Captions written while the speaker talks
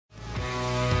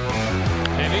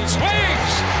He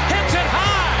swings, hits it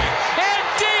high and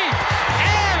deep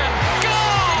and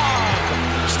gone.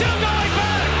 Still going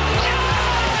back. Oh!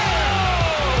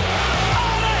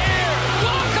 Out of here.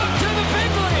 Welcome to the big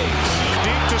leagues.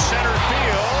 Deep to center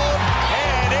field,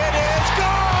 and it is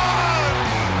gone.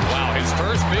 Wow, his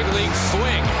first big league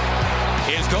swing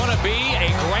is going to be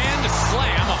a grand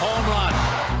slam home run.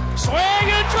 Swing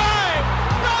and drive.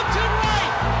 Belton right.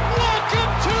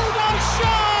 Welcome to the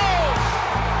show.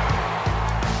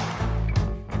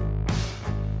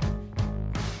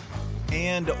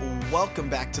 And welcome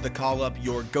back to the Call Up,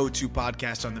 your go-to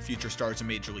podcast on the future stars of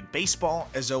Major League Baseball.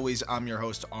 As always, I'm your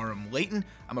host, Aram Layton.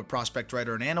 I'm a prospect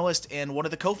writer and analyst and one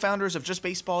of the co-founders of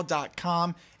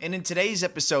JustBaseball.com. And in today's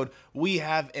episode, we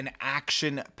have an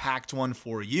action-packed one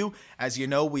for you. As you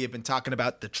know, we have been talking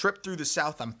about the trip through the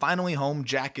South. I'm finally home.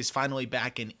 Jack is finally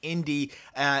back in Indy.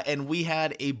 And we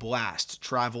had a blast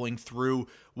traveling through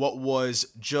what was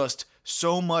just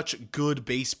so much good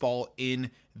baseball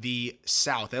in the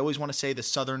South. I always want to say the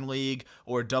Southern League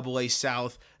or Double-A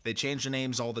South. They change the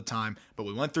names all the time, but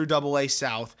we went through Double-A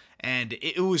South, and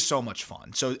it was so much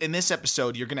fun. So in this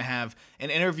episode, you're going to have an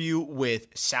interview with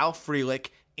Sal Frelick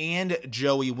and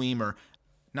Joey Wiemer.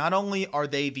 Not only are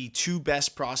they the two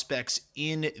best prospects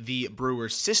in the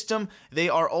Brewers system, they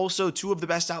are also two of the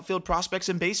best outfield prospects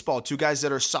in baseball, two guys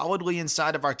that are solidly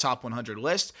inside of our top 100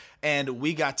 list, and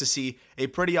we got to see a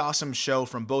pretty awesome show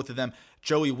from both of them.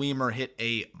 Joey Wiemer hit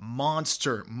a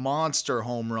monster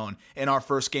home run in our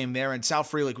first game there, and Sal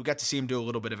Frelick, we got to see him do a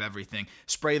little bit of everything.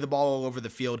 Spray the ball all over the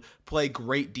field, play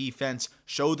great defense,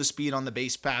 show the speed on the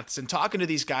base paths, and talking to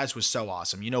these guys was so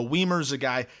awesome. You know, Wiemer's a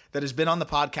guy that has been on the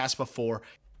podcast before,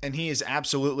 and he is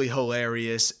absolutely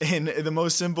hilarious in the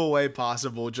most simple way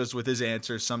possible, just with his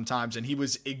answers sometimes. And he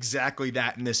was exactly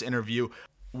that in this interview.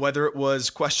 Whether it was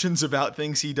questions about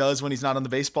things he does when he's not on the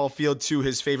baseball field to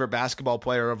his favorite basketball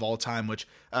player of all time, which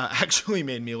actually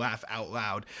made me laugh out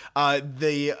loud.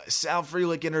 The Sal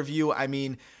Frelick interview, I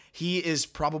mean, he is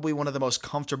probably one of the most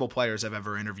comfortable players I've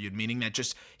ever interviewed, meaning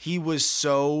that he was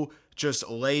so just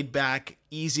laid back,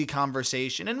 easy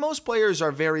conversation. And most players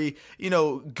are very,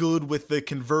 good with the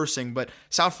conversing, but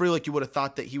Sal Frelick, you would have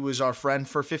thought that he was our friend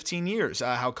for 15 years,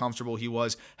 how comfortable he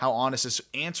was, how honest his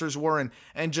answers were,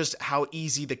 and just how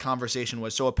easy the conversation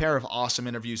was. So a pair of awesome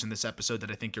interviews in this episode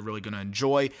that I think you're really going to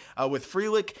enjoy. With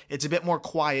Frelick, it's a bit more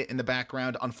quiet in the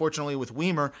background. Unfortunately, with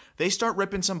Wiemer, they start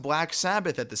ripping some Black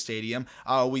Sabbath at the stadium.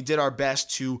 We did our best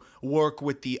to work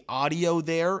with the audio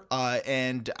there,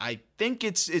 and I think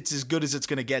it's as good as it's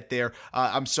going to get there.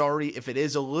 I'm sorry if it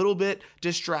is a little bit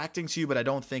distracting to you, but I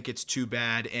don't think it's too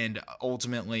bad. And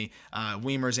ultimately,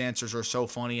 Wiemer's answers are so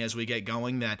funny as we get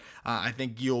going that I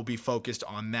think you'll be focused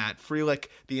on that. Frelick,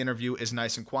 the interview is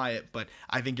nice and quiet, but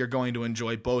I think you're going to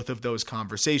enjoy both of those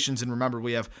conversations. And remember,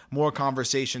 we have more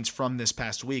conversations from this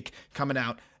past week coming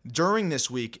out during this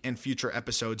week in future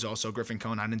episodes. Also, Griffin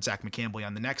Conine and Zach McCambley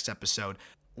on the next episode.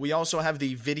 We also have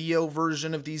the video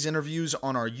version of these interviews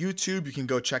on our YouTube. You can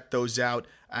go check those out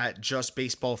at Just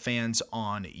Baseball Fans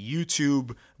on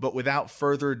YouTube. But without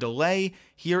further delay,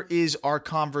 here is our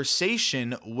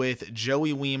conversation with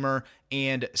Joey Wiemer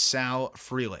and Sal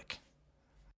Frelick.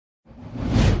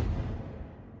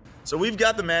 So we've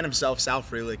got the man himself, Sal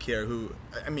Frelick, here, who,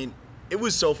 I mean, it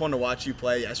was so fun to watch you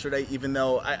play yesterday, even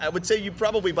though I would say you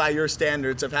probably, by your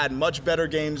standards, have had much better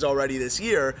games already this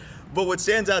year. But what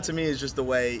stands out to me is just the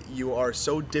way you are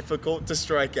so difficult to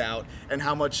strike out and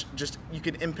how much just you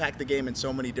can impact the game in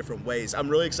so many different ways. I'm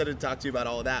really excited to talk to you about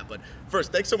all of that. But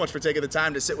first, thanks so much for taking the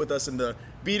time to sit with us in the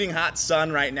beating hot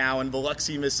sun right now in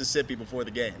Biloxi, Mississippi before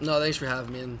the game. No, thanks for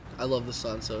having me. And I love the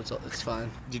sun, so it's fine.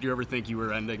 Did you ever think you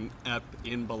were ending up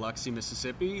in Biloxi,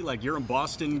 Mississippi? Like, you're a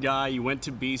Boston guy. You went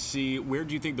to BC. Where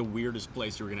do you think the weirdest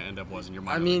place you were going to end up was in your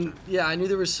mind? I knew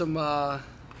there was some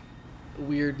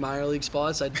weird minor league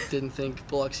spots. I didn't think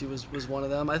Biloxi was one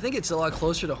of them. I think it's a lot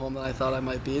closer to home than I thought I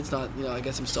might be. It's not, I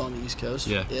guess I'm still on the East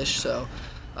Coast-ish, so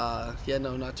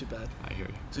no, not too bad. I hear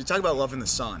you. So you talk about loving the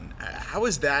sun. How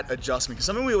is that adjustment? Because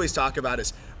something we always talk about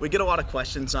is we get a lot of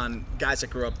questions on guys that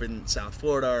grew up in South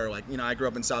Florida, or I grew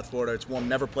up in South Florida. It's warm,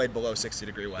 never played below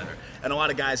 60-degray weather. And a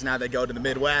lot of guys now, they go to the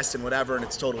Midwest and whatever, and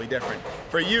it's totally different.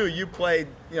 For you played,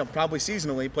 probably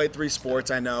seasonally, played 3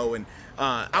 sports, I know, and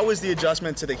how was the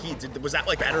adjustment to the heat? Was that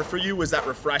better for you? Was that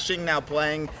refreshing now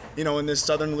playing, in this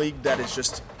Southern League that is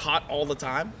just hot all the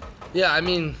time? Yeah,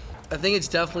 I think it's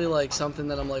definitely something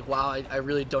that I'm wow, I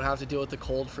really don't have to deal with the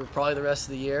cold for probably the rest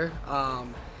of the year,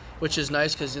 which is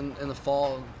nice because in the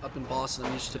fall up in Boston,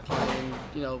 I'm used to playing,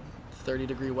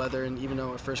 30-degree weather, and even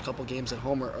though our first couple games at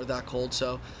home are that cold.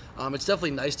 So it's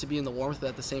definitely nice to be in the warmth, but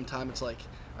at the same time, it's all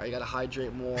right, you got to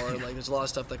hydrate more. Like, there's a lot of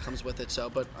stuff that comes with it. So,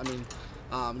 but I mean,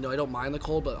 I don't mind the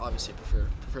cold, but obviously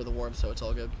prefer the warmth, so it's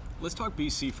all good. Let's talk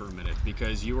BC for a minute,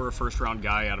 because you were a first-round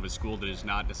guy out of a school that is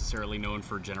not necessarily known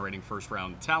for generating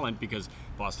first-round talent, because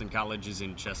Boston College is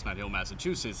in Chestnut Hill,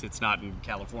 Massachusetts. It's not in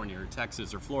California or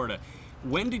Texas or Florida.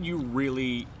 When did you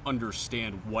really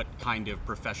understand what kind of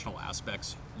professional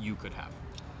aspects you could have?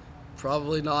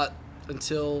 Probably not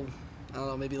until, I don't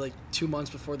know, maybe like 2 months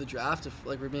before the draft, if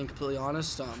like we're being completely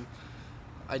honest.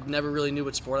 I never really knew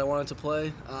what sport I wanted to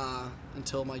play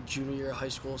until my junior year of high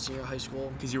school, senior year of high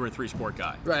school. Because you were a three-sport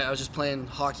guy. Right, I was just playing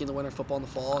hockey in the winter, football in the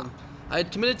fall, and I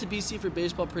had committed to BC for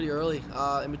baseball pretty early,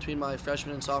 in between my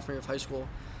freshman and sophomore year of high school.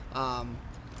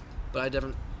 But I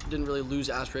didn't really lose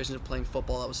aspirations of playing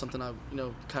football. That was something I,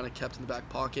 kind of kept in the back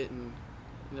pocket, and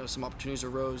some opportunities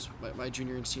arose my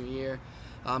junior and senior year.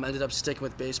 Ended up sticking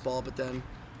with baseball, but then,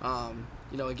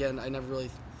 again, I never really,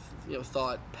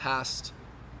 thought past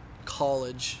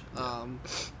college,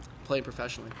 playing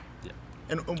professionally. Yeah.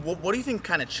 And what do you think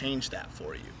kind of changed that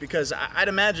for you? Because I'd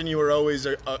imagine you were always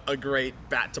a great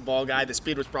bat-to-ball guy. The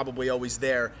speed was probably always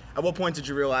there. At what point did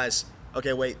you realize,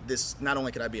 okay, wait, this, not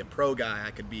only could I be a pro guy, I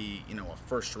could be, a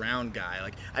first-round guy?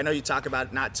 Like, I know you talk about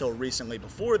it not till recently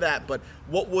before that, but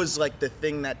what was, like, the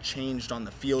thing that changed on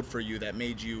the field for you that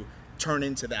made you turn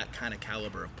into that kind of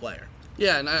caliber of player?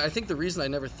 Yeah, and I think the reason I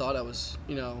never thought I was,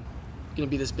 going to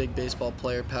be this big baseball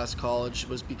player past college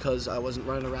was because I wasn't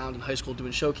running around in high school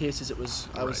doing showcases.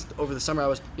 I was over the summer I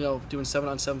was doing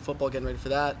 7-on-7 football, getting ready for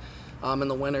that. In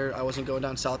the winter I wasn't going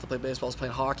down south to play baseball, I was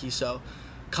playing hockey. So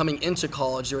coming into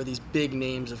college there were these big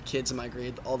names of kids in my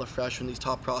grade, all the freshmen, these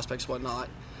top prospects, whatnot.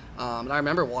 And I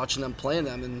remember watching them, playing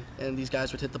them, and these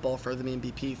guys would hit the ball further than me in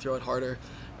BP, throw it harder.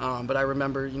 But I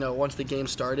remember, once the game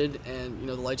started and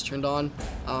the lights turned on,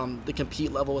 the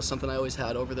compete level was something I always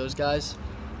had over those guys.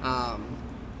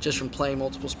 Just from playing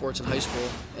multiple sports in high school,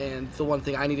 and the one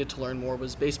thing I needed to learn more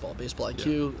was baseball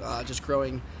IQ, just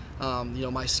growing,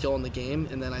 my skill in the game.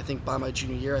 And then I think by my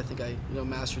junior year, I think I,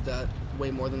 mastered that way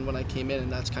more than when I came in,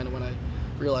 and that's kind of when I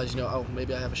realized,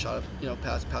 maybe I have a shot at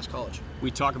past college.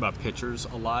 We talk about pitchers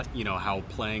a lot, how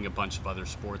playing a bunch of other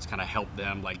sports kind of help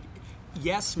them, like,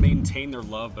 yes, maintain their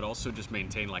love, but also just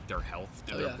maintain like their health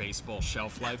and their baseball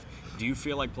shelf life. Do you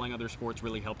feel like playing other sports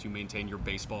really helped you maintain your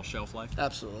baseball shelf life?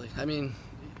 Absolutely. I mean,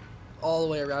 all the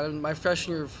way around. My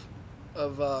freshman year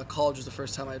of college was the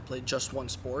first time I had played just one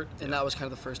sport, and that was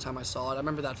kind of the first time I saw it. I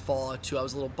remember that fall too. I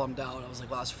was a little bummed out. I was like,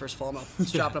 wow, it's the first fall. I'm not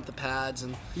strapping up the pads,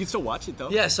 and you can still watch it though.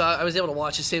 Yeah, so I was able to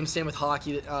watch it. Same with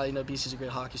hockey. BC's a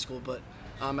great hockey school, but.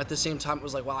 At the same time, it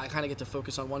was like, wow, I kind of get to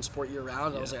focus on one sport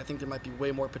year-round. I was like, I think there might be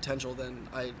way more potential than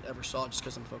I ever saw just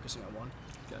because I'm focusing on one.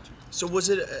 Gotcha. So was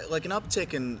it like an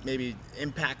uptick in maybe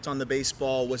impact on the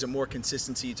baseball? Was it more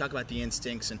consistency? You talk about the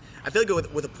instincts, and I feel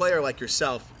like with a player like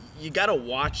yourself, you got to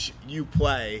watch you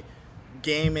play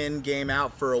game in, game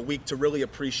out for a week to really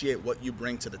appreciate what you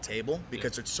bring to the table,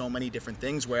 because there's so many different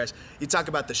things. Whereas you talk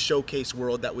about the showcase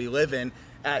world that we live in,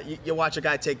 you watch a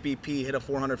guy take BP, hit a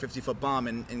 450-foot bomb,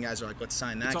 and guys are like, let's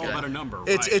sign that guy. It's all about a number,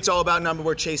 right? It's all about number.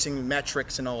 We're chasing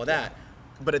metrics and all of that.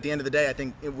 But at the end of the day, I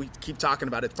think we keep talking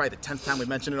about it. It's probably the 10th time we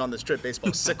mentioned it on this trip.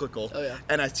 Baseball is cyclical. Oh, yeah.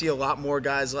 And I see a lot more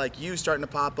guys like you starting to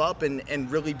pop up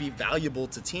and really be valuable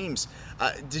to teams.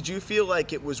 Did you feel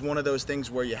like it was one of those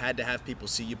things where you had to have people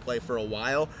see you play for a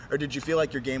while? Or did you feel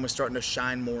like your game was starting to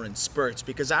shine more in spurts?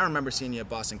 Because I remember seeing you at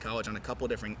Boston College on a couple of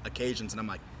different occasions, and I'm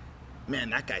like, man,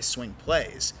 that guy's swing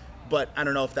plays. But I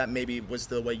don't know if that maybe was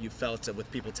the way you felt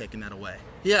with people taking that away.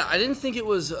 Yeah, I didn't think it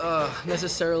was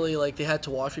necessarily like they had to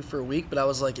watch me for a week, but I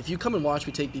was like, if you come and watch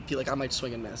me take BP, like I might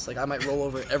swing and miss. Like I might roll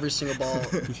over every single ball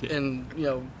and,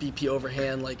 BP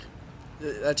overhand. Like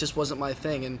that just wasn't my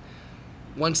thing. And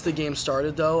once the game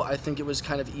started, though, I think it was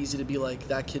kind of easy to be like,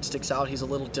 that kid sticks out. He's a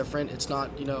little different. It's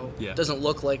not, doesn't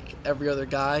look like every other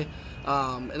guy.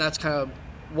 And that's kind of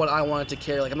what I wanted to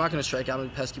carry. Like, I'm not going to strike out. I'm going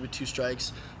to be pesky with 2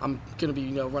 strikes. I'm going to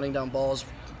be, running down balls,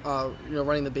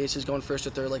 running the bases, going first or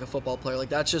third like a football player. Like,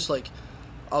 that's just like,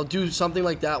 I'll do something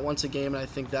like that once a game, and I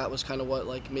think that was kind of what,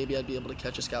 like, maybe I'd be able to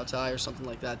catch a scout's eye or something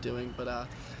like that doing. But,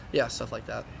 yeah, stuff like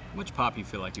that. How much pop you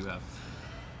feel like you have?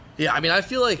 Yeah, I mean, I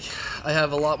feel like I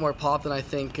have a lot more pop than I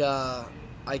think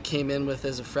I came in with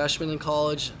as a freshman in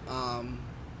college.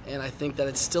 And I think that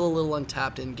it's still a little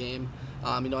untapped in game.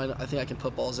 I think I can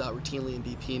put balls out routinely in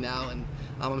BP now, and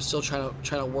I'm still trying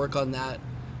to work on that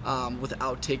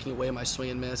without taking away my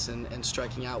swing and miss and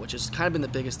striking out, which has kind of been the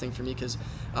biggest thing for me. Because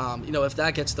if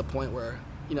that gets to the point where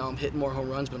I'm hitting more home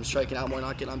runs, but I'm striking out more,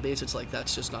 not getting on base, it's like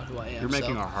that's just not who I am. You're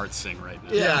making our hearts sing right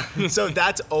now. Yeah. So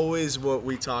that's always what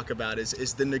we talk about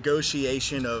is the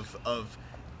negotiation of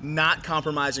not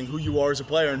compromising who you are as a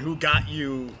player and who got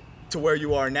you to where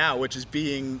you are now, which is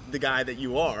being the guy that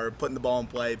you are, putting the ball in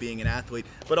play, being an athlete,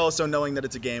 but also knowing that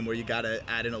it's a game where you got to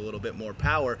add in a little bit more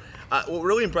power. What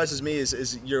really impresses me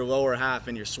is your lower half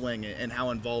and your swing and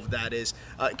how involved that is.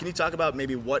 Can you talk about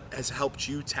maybe what has helped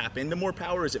you tap into more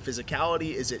power? Is it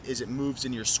physicality? Is it moves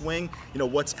in your swing?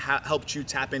 What's helped you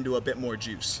tap into a bit more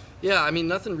juice? Yeah, I mean,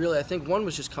 nothing really. I think one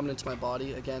was just coming into my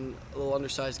body. Again, a little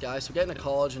undersized guy. So getting to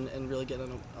college and really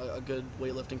getting a good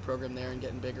weightlifting program there and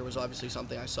getting bigger was obviously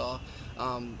something I saw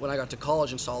when I got to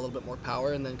college and saw a little bit more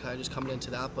power and then kind of just coming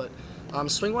into that. But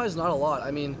swing-wise, not a lot.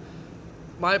 I mean,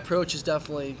 my approach is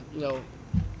definitely,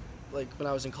 like when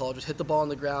I was in college, was hit the ball on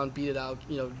the ground, beat it out,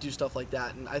 do stuff like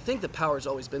that. And I think the power's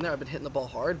always been there. I've been hitting the ball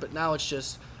hard, but now it's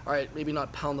just, all right, maybe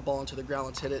not pound the ball into the ground.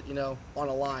 Let's hit it, on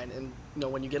a line. And,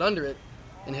 when you get under it,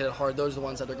 and hit it hard, those are the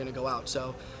ones that are going to go out.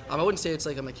 So I wouldn't say it's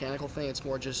like a mechanical thing. It's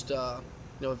more just a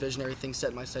visionary thing,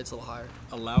 setting my sights a little higher.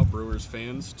 Allow Brewers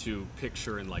fans to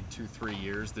picture in like 2-3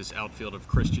 years this outfield of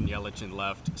Christian Yelich in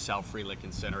left, Sal Frelick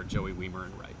in center, Joey Wiemer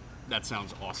in right. That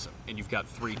sounds awesome. And you've got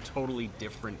 3 totally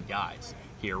different guys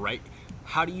here, right?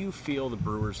 How do you feel the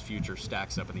Brewers' future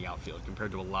stacks up in the outfield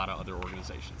compared to a lot of other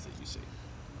organizations that you see?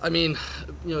 I mean,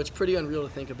 it's pretty unreal to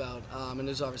think about, and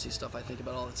there's obviously stuff I think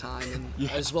about all the time,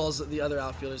 and as well as the other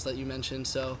outfielders that you mentioned.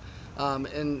 So,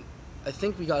 and I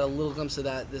think we got a little glimpse of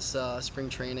that this spring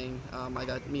training.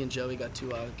 Me and Joey got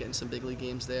to get in some big league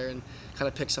games there and kind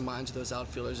of pick some minds of those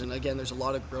outfielders. And again, there's a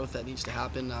lot of growth that needs to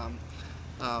happen.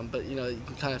 But you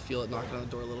can kind of feel it knocking on the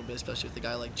door a little bit, especially with a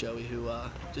guy like Joey who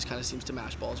just kind of seems to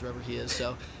mash balls wherever he is.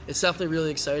 So it's definitely really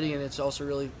exciting, and it's also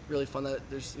really, really fun that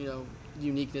there's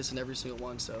uniqueness in every single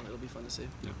one. So it'll be fun to see.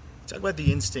 Yeah. Talk about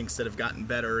the instincts that have gotten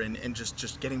better and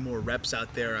just getting more reps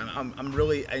out there.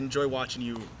 I enjoy watching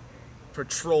you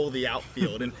patrol the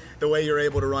outfield and the way you're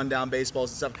able to run down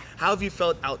baseballs and stuff. How have you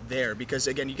felt out there? Because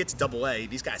again, you get to Double-A,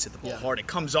 these guys hit the ball hard. It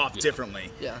comes off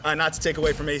differently. Yeah. Not to take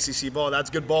away from ACC ball, that's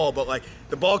good ball, but like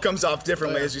the ball comes off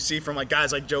differently as you see from like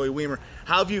guys like Joey Wiemer.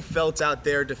 How have you felt out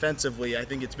there defensively? I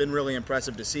think it's been really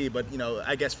impressive to see, but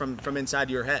I guess from inside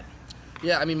your head.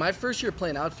 Yeah, I mean, my first year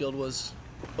playing outfield was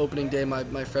opening day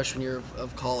my freshman year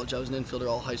of college. I was an infielder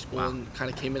all high school and kind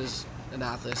of came in as an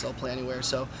athlete, so I'll play anywhere.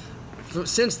 So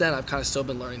since then, I've kind of still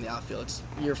been learning the outfield. It's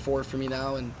year 4 for me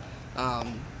now, and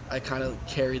I kind of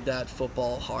carried that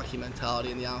football, hockey mentality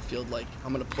in the outfield. Like,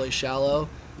 I'm going to play shallow.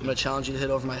 I'm going to challenge you to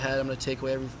hit over my head. I'm going to take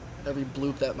away every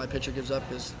bloop that my pitcher gives up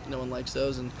because no one likes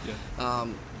those. And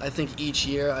I think each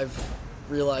year I've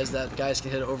realized that guys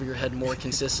can hit it over your head more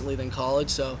consistently than college.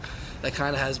 So that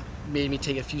kind of has made me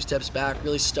take a few steps back,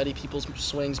 really study people's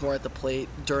swings more at the plate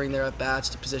during their at-bats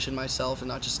to position myself and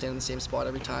not just stand in the same spot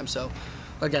every time. So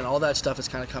again, all that stuff is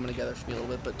kind of coming together for me a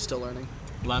little bit, but still learning.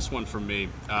 Last one from me.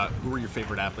 Who were your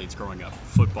favorite athletes growing up?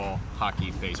 Football,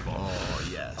 hockey, baseball? Oh,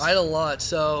 yes. I had a lot.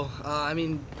 So,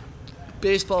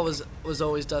 baseball was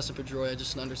always Dustin Pedroia,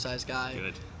 just an undersized guy.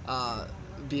 Good.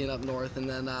 Being up north. And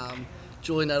then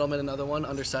Julian Edelman, another one,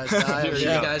 undersized guy. You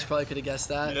guys probably could have guessed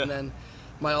that. Yeah. And then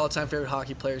my all-time favorite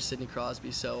hockey player is Sidney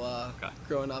Crosby. So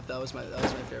growing up, that was my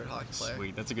favorite hockey player.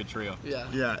 Sweet, that's a good trio. Yeah.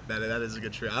 Yeah, that is a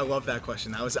good trio. I love that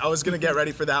question. I was gonna get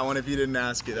ready for that one if you didn't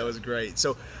ask it. That was great.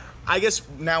 So, I guess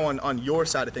now on your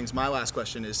side of things, my last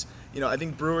question is, I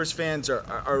think Brewers fans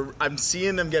are I'm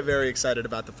seeing them get very excited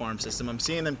about the farm system. I'm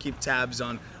seeing them keep tabs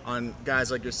on guys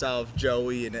like yourself,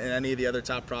 Joey, and any of the other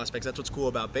top prospects. That's what's cool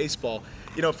about baseball.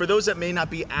 For those that may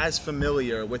not be as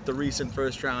familiar with the recent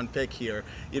first-round pick here,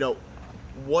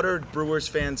 what are Brewers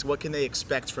fans, what can they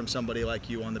expect from somebody like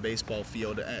you on the baseball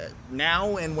field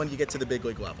now and when you get to the big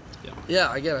league level?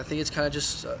 Yeah, again, I think it's kind of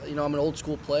just, I'm an old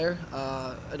school player.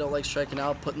 I don't like striking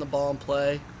out, putting the ball in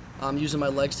play. I'm using my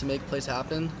legs to make plays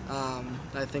happen.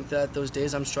 I think that those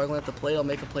days I'm struggling at the plate, I'll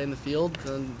make a play in the field.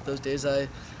 And those days I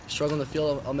struggle in the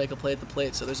field, I'll make a play at the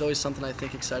plate. So there's always something I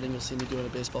think exciting you'll see me do in a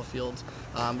baseball field,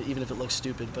 even if it looks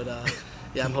stupid. But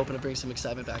I'm hoping to bring some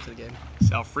excitement back to the game.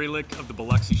 Sal Frelick of the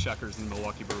Biloxi Shuckers and the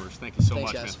Milwaukee Brewers. Thank you so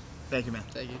much, guys. man. Thank you, man.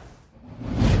 Thank you.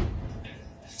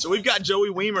 So we've got Joey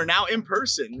Wiemer now in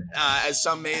person, as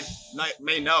some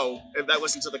may know if they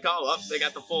listen to the call-up. They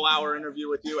got the full hour interview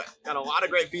with you. Got a lot of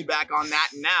great feedback on that.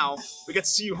 And now we got to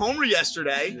see you homer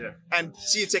yesterday and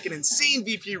see you take an insane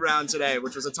VP round today,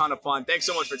 which was a ton of fun. Thanks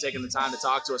so much for taking the time to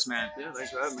talk to us, man. Yeah,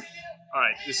 thanks for having me. All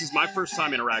right, this is my first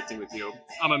time interacting with you.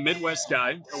 I'm a Midwest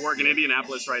guy. I work in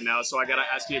Indianapolis right now, so I got to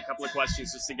ask you a couple of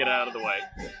questions just to get it out of the way.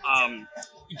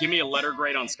 Give me a letter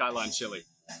grade on Skyline Chili.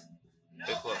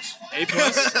 A+. A plus?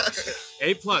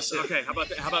 A plus. Okay,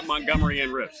 how about Montgomery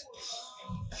and Rips?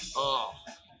 I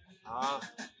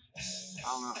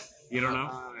don't know. You don't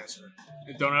know?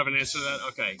 Don't have an answer to that?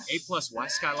 Okay. A+. Why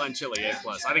Skyline Chili A+?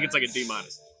 I think it's like a D-.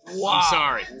 Wow. I'm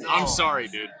sorry. No. I'm sorry,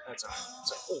 dude. That's all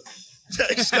right.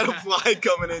 I just got a fly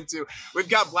coming into. We've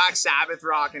got Black Sabbath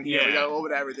rocking here. Yeah. We got a little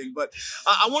bit of everything. But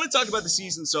I want to talk about the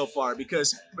season so far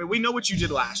because we know what you did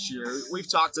last year. We've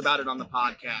talked about it on the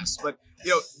podcast. But,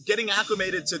 getting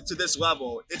acclimated to this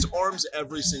level, it's arms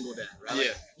every single day, right? Yeah.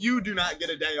 Like, you do not get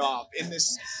a day off in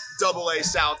this AA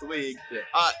South League. Yeah.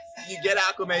 You get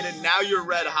acclimated. Now you're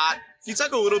red hot. Can you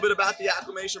talk a little bit about the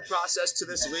acclimation process to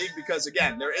this league? Because,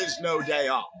 again, there is no day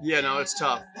off. Yeah, no, it's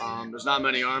tough. There's not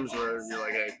many arms where you're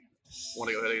like, hey, want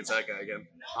to go hit against that guy again.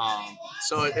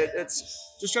 So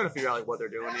it's just trying to figure out like what they're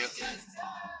doing here,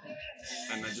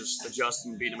 and then just adjust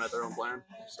and beat them at their own plan.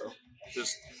 So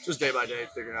just day by day,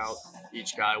 figuring out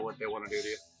each guy what they want to do to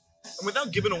you. And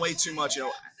without giving away too much,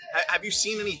 have you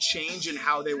seen any change in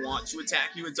how they want to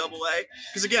attack you at AA?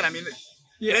 Because again, I mean,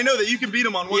 I know that you can beat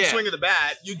them on one swing of the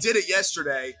bat. You did it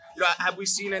yesterday. Have we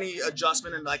seen any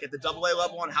adjustment in like at the AA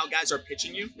level on how guys are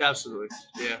pitching you? Absolutely,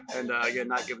 yeah. And again,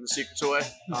 not giving the secrets away,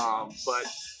 but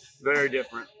very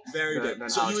different. Very than different. how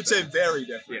So you would it's say been. very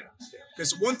different. Yeah.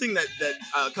 Because one thing that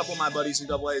a couple of my buddies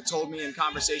in AA told me in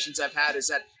conversations I've had is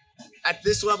that at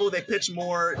this level they pitch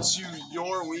more to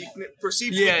your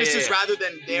perceived weaknesses rather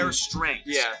than their strengths.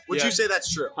 Yeah. Would Yeah. you say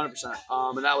that's true? 100%.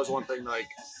 And that was one thing. Like,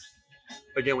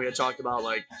 again, we had talked about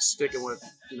like sticking with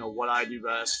what I do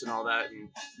best and all that, and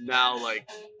now like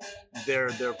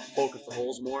they're poking for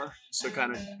holes more, so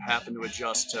kind of having to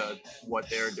adjust to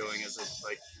what they're doing. Is it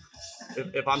like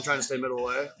if I'm trying to stay middle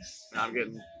away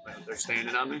and they're staying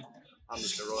in on me, I'm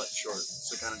just gonna roll that short.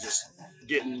 So kind of just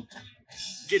getting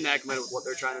acclimated with what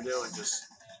they're trying to do and just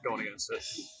going against it.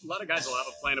 A lot of guys will have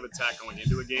a plan of attack going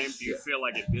into a game. Do you feel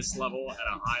like at this level, at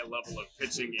a high level of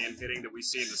pitching and hitting that we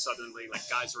see in the Southern League, like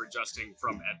guys are adjusting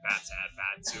from at-bat to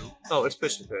at-bat too? Oh, it's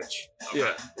pitch to pitch. Okay.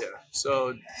 Yeah.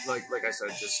 So like I said,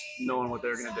 just knowing what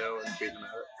they're gonna do and beating them at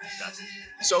it. Gotcha.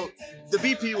 So the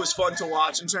BP was fun to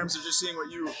watch in terms of just seeing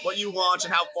what you launch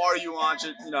and how far you launch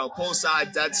it, pull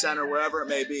side, dead center, wherever it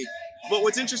may be. But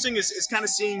what's interesting is kind of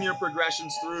seeing your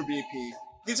progressions through BP.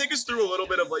 Can you take us through a little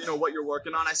bit of what you're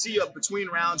working on? I see you between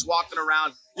rounds, walking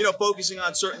around, focusing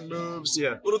on certain moves,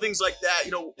 little things like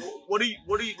that. What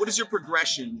is your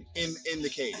progression in the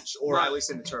cage, or at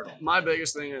least in the turtle? My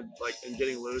biggest thing in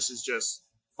getting loose is just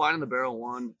finding the barrel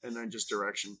one and then just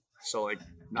direction. So like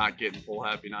not getting full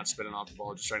happy, not spinning off the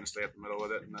ball, just trying to stay up the middle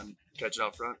with it and then catch it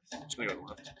out front. Just gonna go to the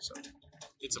left. So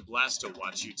It's a blast to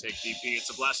watch you take BP. It's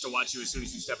a blast to watch you as soon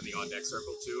as you step in the on-deck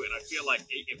circle, too. And I feel like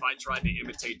if I tried to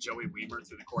imitate Joey Wiemer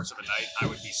through the course of a night, I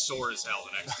would be sore as hell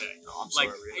the next day. no, I'm sorry.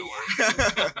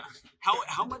 Like,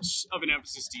 how much of an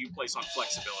emphasis do you place on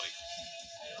flexibility?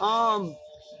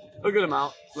 A good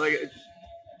amount. Like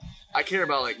I care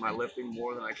about like my lifting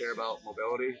more than I care about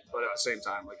mobility, but at the same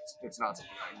time, like it's not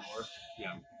something I ignore.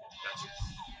 Yeah, gotcha.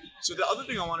 So the other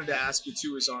thing I wanted to ask you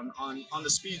too is on the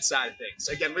speed side of things.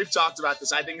 Again, we've talked about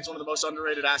this. I think it's one of the most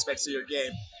underrated aspects of your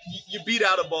game. You beat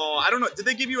out a ball. I don't know. Did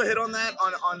they give you a hit on that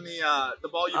on the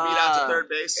ball you beat out to third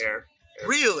base? Air.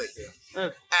 Really? Yeah.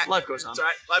 Life goes on. That's all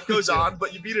right. Life goes on,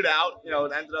 but you beat it out. It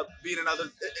ended up being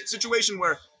another situation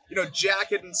where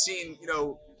Jack hadn't seen.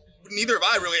 Neither have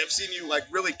I really have seen you like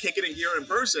really kick it in gear in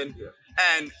person. Yeah.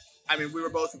 And I mean, we were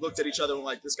both looked at each other and were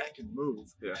like, this guy can move.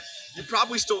 Yeah. You're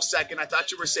probably still second. I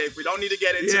thought you were safe. We don't need to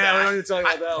get into Yeah, that. we don't need to talk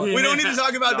about that one. We don't need to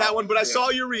talk about No. that one, but I Yeah. saw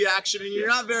your reaction, and you're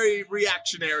not very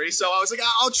reactionary. So I was like,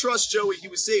 I'll trust Joey. He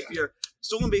was safe here.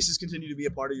 Stolen bases continue to be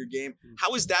a part of your game.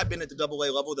 How has that been at the AA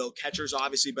level, though? Catcher's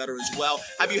obviously better as well.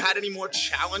 Have you had any more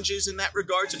challenges in that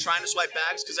regard to trying to swipe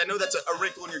bags? Because I know that's a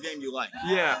wrinkle in your game you like.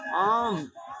 Yeah.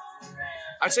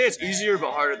 I'd say it's easier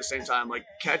but harder at the same time. Like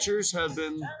catchers have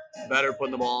been better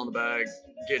putting the ball in the bag,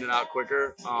 getting it out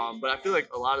quicker. But I feel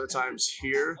like a lot of the times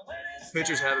here,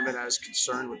 pitchers haven't been as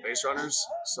concerned with base runners,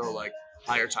 so like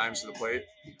higher times to the plate.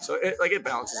 So it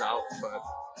balances out. But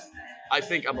I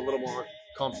think I'm a little more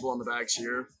comfortable on the bags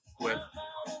here with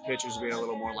pitchers being a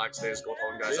little more lackadaisical,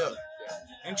 throwing guys out.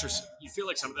 Interesting. You feel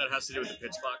like some of that has to do with the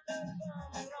pitch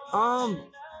clock?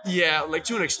 Yeah, like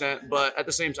to an extent, but at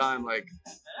the same time, like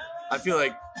I feel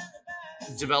like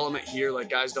development here, like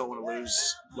guys don't want to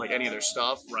lose like any of their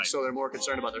stuff, Right. So they're more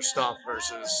concerned about their stuff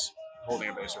versus holding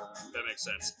a base runner. That makes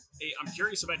sense. Hey, I'm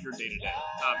curious about your day-to-day.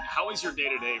 How is your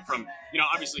day-to-day from,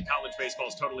 obviously college baseball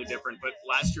is totally different, but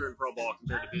last year in pro ball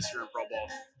compared to this year in pro ball,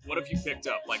 what have you picked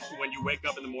up? Like when you wake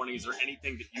up in the morning, is there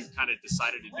anything that you've kind of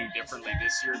decided to do differently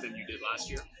this year than you did last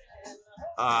year?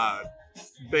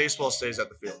 Baseball stays at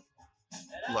the field.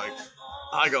 Like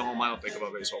I go home, I don't think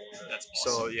about baseball. That's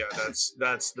So awesome. yeah,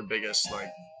 that's the biggest like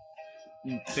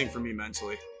thing for me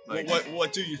mentally. Like,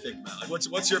 what do you think about? Like,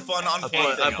 what's your fun on?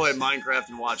 I play Minecraft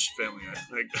and watch Family Guy.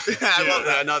 Like, I love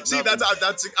that. Nothing.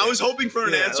 That's. I was hoping for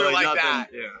an answer like nothing, that.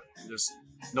 Yeah, just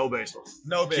no baseball.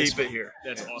 No baseball. Keep it here.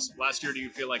 That's awesome. Last year, do you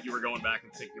feel like you were going back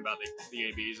and thinking about the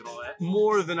ABs and all that?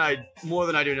 More than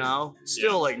I do now.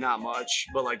 Still, like, not much,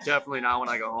 but like definitely now when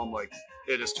I go home, like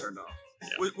it is turned off.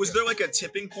 Yeah. Was there like a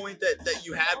tipping point that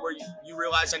you had where you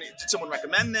realized, did someone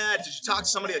recommend that? Did you talk to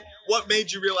somebody? Like, what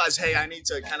made you realize, hey, I need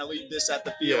to kind of leave this at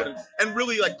the field and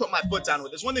really like put my foot down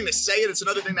with it? It's one thing to say it, it's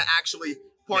another thing to actually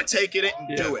partake in it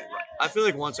and do it. I feel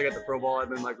like once I got the pro ball, I've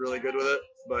been like really good with it,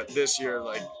 but this year,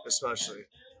 like especially,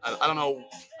 I don't know,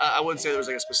 I wouldn't say there was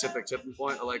like a specific tipping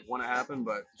point or like when it happened,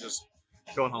 but just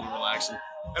going home and relaxing.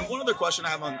 And one other question I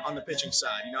have on the pitching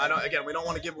side, we don't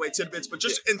want to give away tidbits, but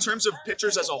just in terms of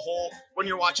pitchers as a whole, when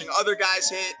you're watching other guys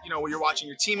hit, when you're watching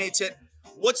your teammates hit,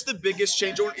 what's the biggest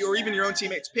change, or even your own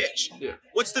teammates pitch? Yeah.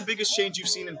 What's the biggest change you've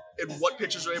seen in what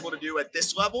pitchers are able to do at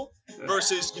this level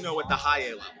versus, at the high A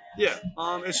level? Yeah.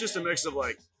 It's just a mix of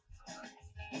like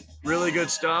really good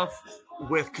stuff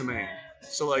with command.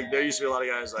 So like there used to be a lot of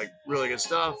guys like really good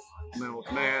stuff, minimal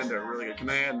command, or really good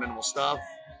command, minimal stuff.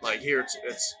 Like here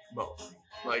it's both.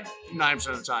 Like 9%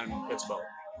 of the time it's both.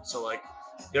 So like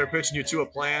they're pitching you to a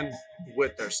plan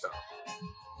with their stuff.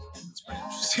 That's pretty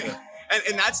interesting.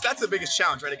 And that's the biggest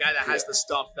challenge, right? A guy that has the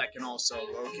stuff that can also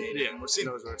locate. Yeah. And we're seeing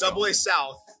Double-A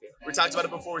South. We talked about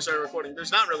it before we started recording.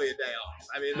 There's not really a day off.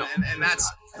 I mean, and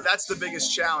that's the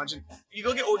biggest challenge. And you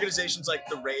look at organizations like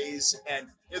the Rays, and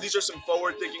these are some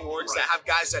forward-thinking orgs that have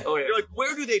guys that you're like,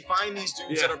 where do they find these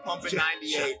dudes that are pumping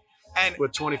 98? And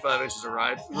with 25 inches of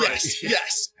ride. Yes,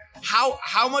 yes.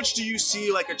 How much do you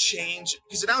see like a change?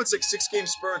 Because now it's like 6-game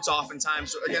spurts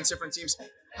oftentimes against different teams.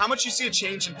 How much you see a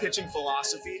change in pitching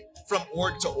philosophy from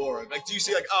org to org? Like, do you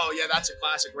see like, oh yeah, that's a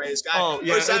classic Rays guy? Oh,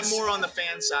 yeah, or is that more on the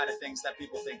fan side of things that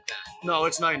people think that? No,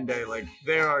 it's night and day. Like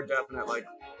there are definite like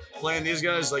playing these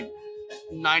guys, like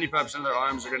 95% of their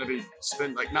arms are going to be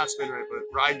not spin rate, but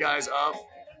ride guys up,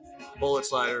 bullet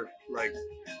slider. Like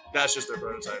that's just their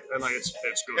prototype, and like it's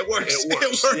good. It works. It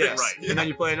works. Yes. Right. Yeah. And then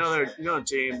you play another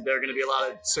team. They're going to be a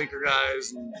lot of sinker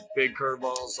guys and big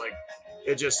curveballs. Like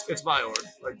it's my org.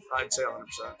 Like I'd say 100%.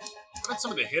 What about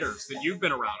some of the hitters that you've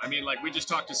been around? I mean, like we just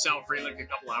talked to Sal Frelick a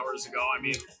couple hours ago. I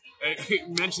mean,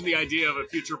 you mentioned the idea of a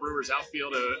future Brewers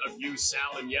outfield of you,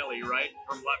 Sal, and Yelly, right,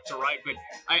 from left to right. But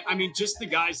I mean, just the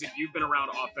guys that you've been around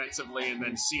offensively, and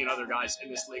then seeing other guys in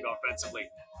this league offensively.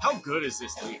 How good is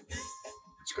this league?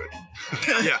 It's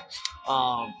good. Yeah.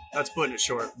 That's putting it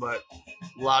short, but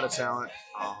a lot of talent,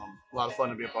 a lot of fun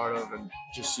to be a part of, and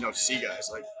just see guys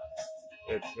like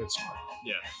it's fun.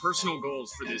 Yeah. Personal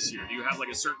goals for this year. Do you have like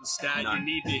a certain stat None. you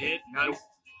need to hit?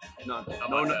 None.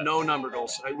 No number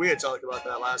goals. We had talked about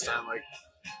that last time. Like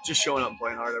just showing up and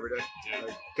playing hard every day.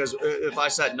 Yeah. Because if I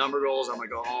set number goals, I'm gonna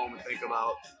go home and think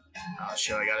about,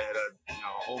 shit, I gotta hit a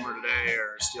homer today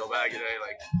or a steal bag today.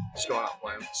 Like just going out and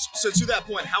playing. So to that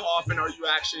point, how often are you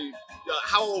actually?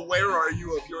 How aware are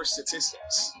you of your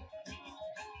statistics?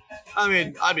 I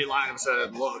mean, I'd be lying if I said I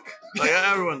didn't look. Like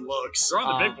everyone looks. They're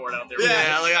on the big board out there.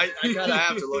 Yeah, like I kind of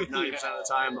have to look 90% of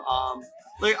the time.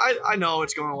 Like I know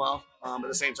it's going well, but at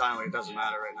the same time, like it doesn't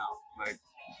matter right now. Like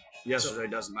yesterday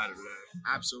doesn't matter today.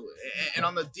 Absolutely. And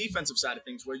on the defensive side of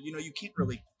things, where you can't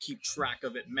really keep track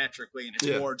of it metrically, and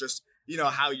it's more just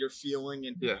how you're feeling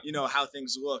and how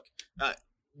things look.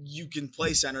 You can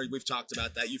play center. We've talked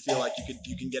about that. You feel like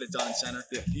you can get it done in center.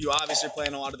 Yeah. You obviously play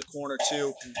in a lot of the corner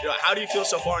too. How do you feel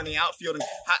so far in the outfield?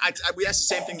 And we asked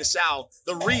the same thing to Sal.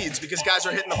 The reads, because guys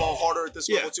are hitting the ball harder at this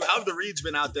level too. How have the reads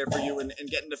been out there for you and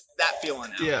getting to that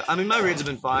feeling out? Yeah, I mean my reads have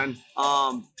been fine.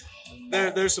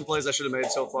 There's some plays I should have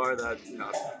made so far that I'm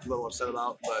a little upset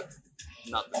about, but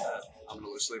nothing that I'm gonna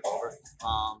lose sleep over.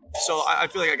 So I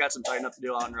feel like I got some tighten up to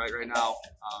do out and right now.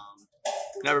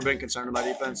 Never been concerned about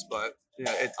defense, but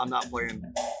I'm not playing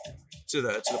to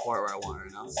the part where I want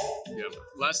right now. Yeah.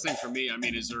 Last thing for me, I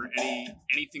mean, is there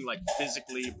anything like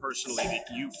physically, personally that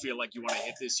you feel like you want to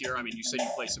hit this year? I mean, you said you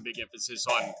place a big emphasis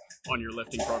on your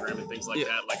lifting program and things like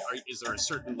that. Like, is there a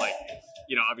certain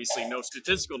obviously no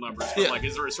statistical numbers, but like,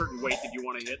 is there a certain weight that you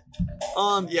want to hit?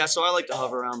 Yeah. So I like to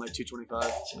hover around like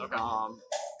 225. Okay.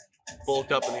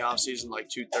 Bulked up in the off season like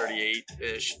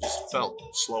 238-ish. Just felt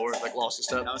slower, like lost a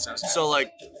step. So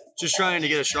like just trying to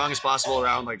get as strong as possible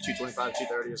around like 225,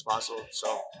 230 as possible.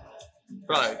 So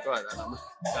Probably that number.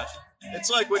 Gotcha.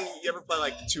 It's like when you ever play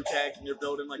like 2K and you're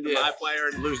building like the My Player,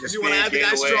 and Lose the if you want to speed, have the gain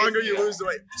guy the weight. stronger, you Yeah. lose the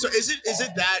weight. So is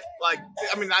it that like?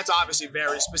 I mean, that's obviously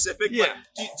very specific. Yeah.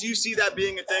 But do you see that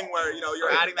being a thing where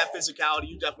you're adding that physicality?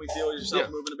 You definitely feel yourself Yeah.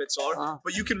 moving a bit slower, Uh-huh.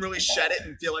 but you can really shed it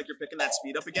and feel like you're picking that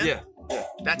speed up again. Yeah.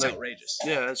 That's Like, outrageous.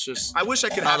 Yeah, it's just. I wish I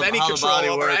could How have the- any how the control body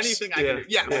over works. anything I Yeah. can do.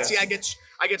 Yeah, Yeah. but see, I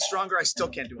get stronger. I still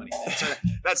can't do anything. So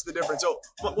that's the difference. So,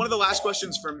 but one of the last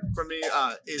questions from me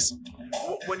is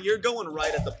when you're going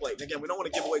right at the plate. And again, we don't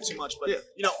want to give away too much, but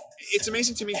it's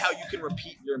amazing to me how you can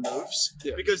repeat your moves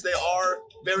because they are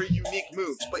very unique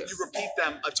moves, but you repeat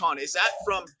them a ton. Is that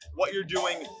from what you're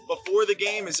doing before the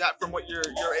game? Is that from what you're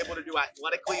able to do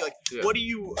athletically? Like, what do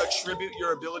you attribute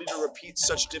your ability to repeat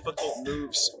such difficult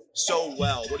moves so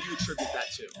well? What do you attribute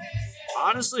that to?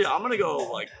 Honestly, I'm gonna go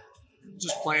like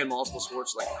just playing multiple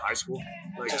sports like in high school,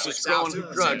 like Just just like growing, Sal,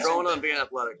 too. growing up and being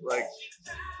athletic. Like,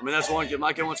 I mean, that's one kid.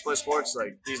 My kid wants to play sports.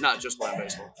 Like, he's not just playing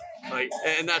baseball. Like,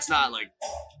 and that's not like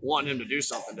wanting him to do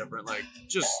something different. Like,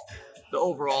 just the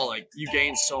overall, like, you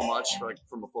gain so much like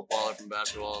from a football or from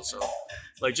basketball. So,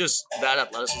 like, just that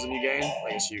athleticism you gain,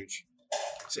 like, is huge.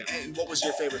 And what was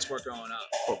your favorite sport growing up?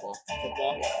 Football.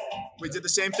 Football. We did the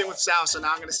same thing with Sal, so now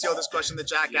I'm going to steal this question that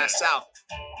Jack asked Sal.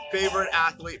 Favorite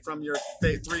athlete from your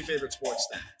three favorite sports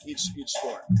then? Each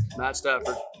sport. Matt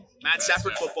Stafford. Matt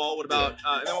Stafford, football. What about,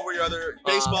 and then what were your other,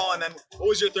 baseball, and then what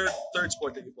was your third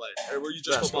sport that you played? Or were you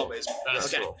just Basketball. football, baseball?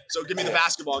 Basketball. Okay, so give me the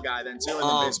basketball guy then too, and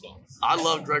then baseball. I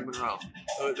love Greg Monroe.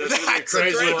 That's gonna be a That's a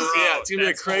crazy great one. one. Yeah, it's gonna be a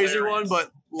That's crazy hilarious. one,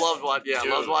 but loved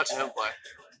watching him play.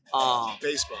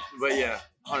 Baseball. But yeah,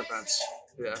 100%.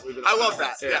 Yeah, we've been. I love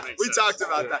that. Yeah, makes we sense. talked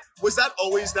about Yeah. that. Was that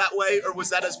always that way, or was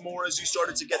that as more as you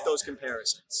started to get those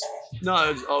comparisons? No,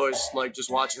 it's always like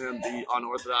just watching him be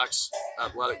unorthodox,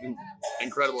 athletic,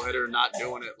 incredible hitter, not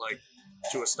doing it like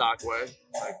to a stock way.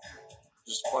 Like,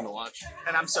 just fun to watch.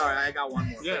 And I'm sorry, I got one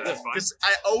more. Yeah, that's fine. Because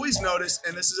I always notice,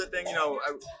 and this is a thing,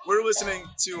 we're listening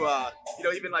to,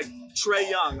 even like Trey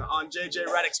Young on JJ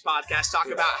Redick's podcast talk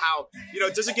about how,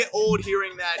 does it get old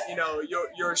hearing that,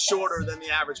 you're shorter than the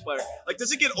average player? Like,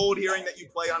 does it get old hearing that you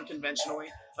play unconventionally?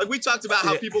 Like, we talked about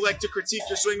how people like to critique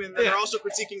your swing, and then they're also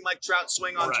critiquing Mike Trout's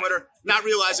swing on Right. Twitter, not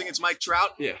realizing it's Mike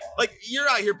Trout. Yeah. Like, you're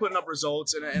out here putting up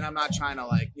results, and I'm not trying to,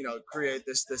 create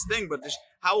this thing, but just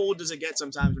how old does it get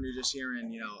sometimes when you're just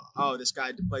hearing, oh, this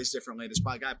guy plays differently, this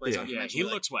guy plays Yeah. Yeah, unconventionally. he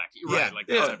Like, looks wacky. Yeah. Right, like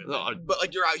that's Yeah, everything. no, but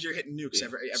like you're out here hitting nukes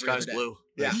every sky's other day. blue.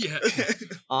 Yeah. Yeah.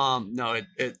 No,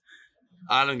 it.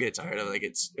 I don't get tired of it. Like,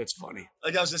 it's funny.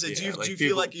 Like I was gonna say, do Yeah, you like feel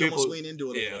people- like you almost people- lean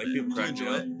into it? Yeah, a like little people bit? crack Do me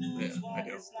you up. enjoy it?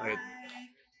 Yeah, I do.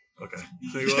 Okay.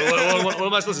 Like, what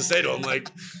am I supposed to say to him? Like,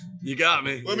 you got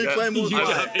me. Let You me got- play more. You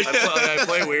got me. I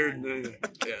play weird.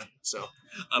 Yeah. So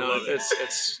I love it.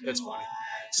 It's funny.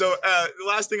 So the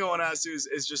last thing I want to ask you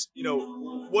is just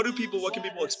what can people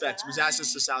expect? We've asked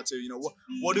this out too.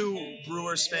 What do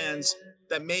Brewers fans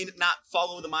that may not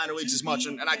follow the minor leagues as much,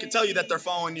 and I can tell you that they're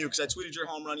following you because I tweeted your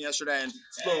home run yesterday, and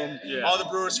boom, all the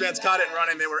Brewers fans caught it and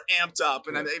running. They were amped up,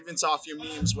 and I even saw a few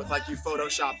memes with like you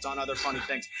photoshopped on other funny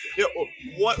things.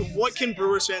 What can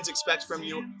Brewers fans expect from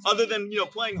you other than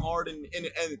playing hard and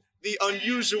the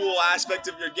unusual aspect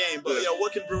of your game? But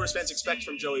what can Brewers fans expect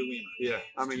from Joey Wiemer? Yeah,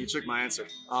 I mean, you took my answer.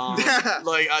 I'm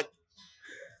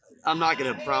not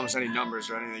gonna promise any numbers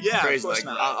or anything Yeah, of crazy. course Like,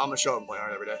 not. I'm gonna show up and play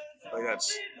hard every day. Like,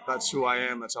 that's who I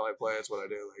am. That's how I play. That's what I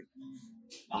do. Like,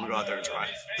 I'm gonna go out there and try.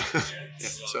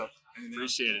 So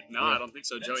Appreciate it. No, I don't think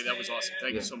so, Joey. That was awesome.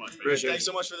 Thank you so much, man. appreciate Thanks it.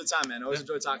 so much for the time, man. Always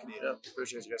enjoy talking to you. Yeah,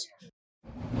 appreciate you guys.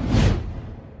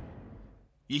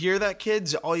 You hear that,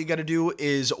 kids? All you got to do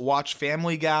is watch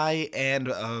Family Guy and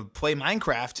play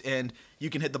Minecraft, and you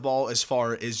can hit the ball as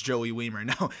far as Joey Wiemer.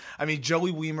 Now, I mean,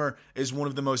 Joey Wiemer is one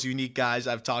of the most unique guys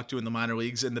I've talked to in the minor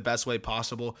leagues in the best way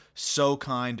possible. So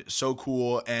kind, so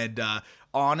cool, and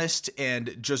honest,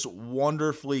 and just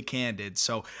wonderfully candid.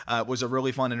 So it was a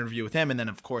really fun interview with him. And then,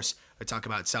 of course, I talk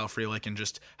about Sal Frelick and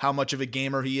just how much of a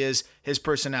gamer he is. His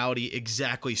personality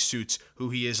exactly suits who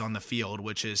he is on the field,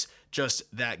 which is just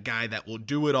that guy that will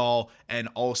do it all and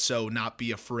also not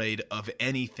be afraid of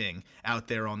anything out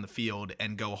there on the field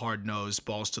and go hard-nosed,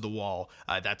 balls to the wall.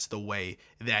 That's the way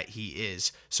that he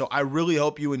is. So I really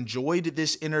hope you enjoyed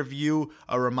this interview.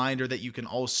 A reminder that you can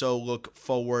also look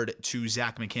forward to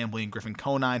Zach McCambley and Griffin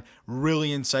Conine. Really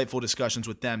insightful discussions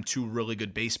with them, two really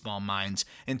good baseball minds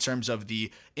in terms of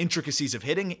the intricacies of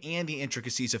hitting and the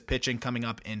intricacies of pitching coming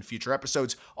up in future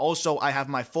episodes. Also, I have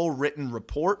my full written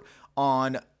report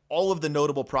on all of the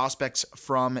notable prospects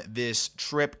from this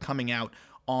trip coming out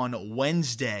on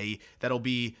Wednesday. That'll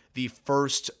be the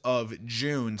 1st of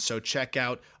June. So check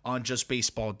out on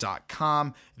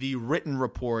justbaseball.com the written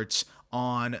reports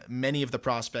on many of the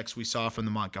prospects we saw from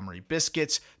the Montgomery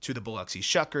Biscuits to the Biloxi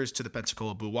Shuckers to the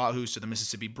Pensacola Blue Wahoos to the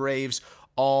Mississippi Braves,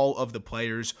 all of the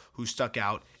players who stuck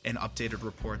out, and updated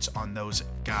reports on those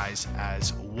guys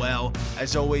as well.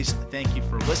 As always, thank you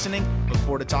for listening. Look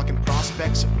forward to talking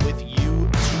prospects with you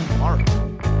tomorrow.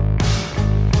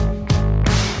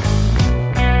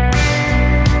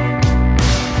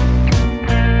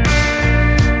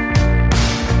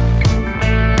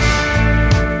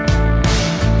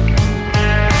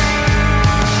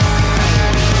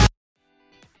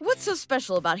 What's so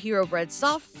special about Hero Bread's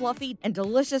soft, fluffy, and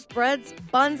delicious breads,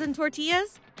 buns, and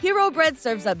tortillas? Hero Bread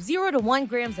serves up 0 to 1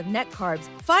 grams of net carbs,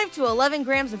 5 to 11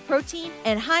 grams of protein,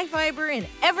 and high fiber in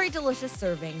every delicious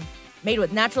serving. Made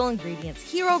with natural ingredients,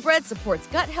 Hero Bread supports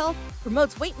gut health,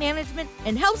 promotes weight management,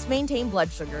 and helps maintain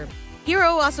blood sugar. Hero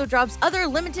also drops other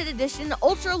limited edition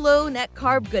ultra-low net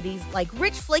carb goodies like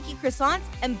rich flaky croissants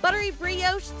and buttery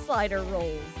brioche slider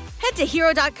rolls. Head to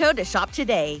hero.co to shop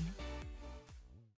today.